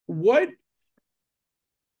what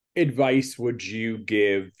advice would you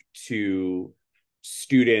give to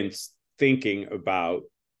students thinking about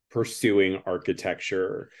pursuing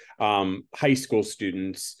architecture, high school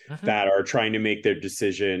students Mhm. that are trying to make their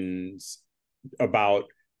decisions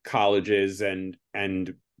about colleges and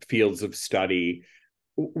fields of study?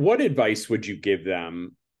 What advice would you give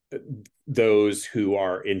them, those who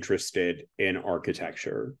are interested in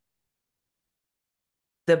architecture?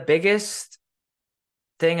 The biggest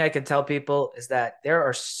thing I can tell people is that there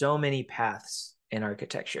are so many paths in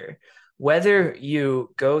architecture. Whether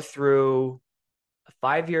you go through a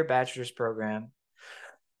 5 year bachelor's program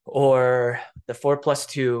or the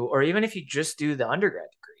 4+2, or even if you just do the undergrad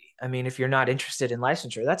degree. I mean, if you're not interested in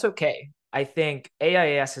licensure, that's okay. I think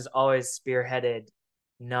AIAS has always spearheaded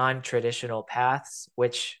non-traditional paths,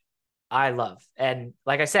 which I love. And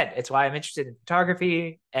like I said, it's why I'm interested in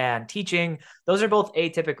photography and teaching. Those are both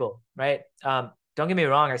atypical, right? Don't get me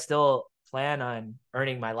wrong, I still plan on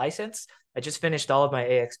earning my license. I just finished all of my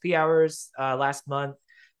AXP hours last month,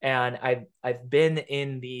 and I've been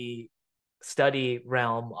in the study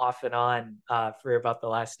realm off and on for about the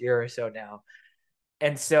last year or so now.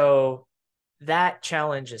 And so that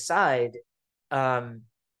challenge aside, um,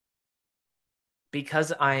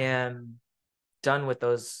 because I am done with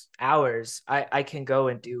those hours, I can go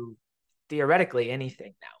and do theoretically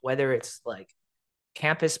anything now, whether it's like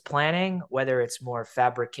campus planning, whether it's more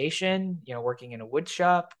fabrication, working in a wood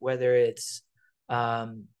shop, whether it's,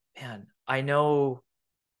 man, I know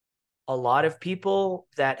a lot of people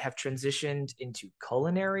that have transitioned into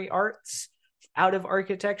culinary arts out of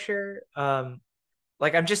architecture.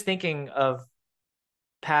 Like I'm just thinking of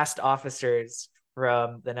past officers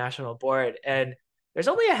from the national board, and there's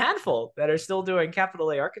only a handful that are still doing capital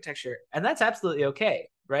A architecture, and that's absolutely okay,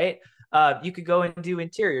 right? You could go and do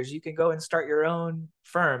interiors. You can go and start your own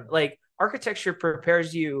firm. Like architecture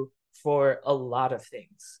prepares you for a lot of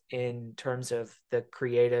things in terms of the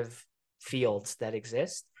creative fields that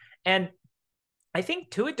exist. And I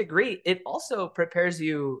think to a degree, it also prepares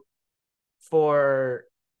you for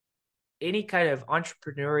any kind of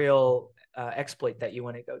entrepreneurial exploit that you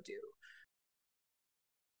want to go do.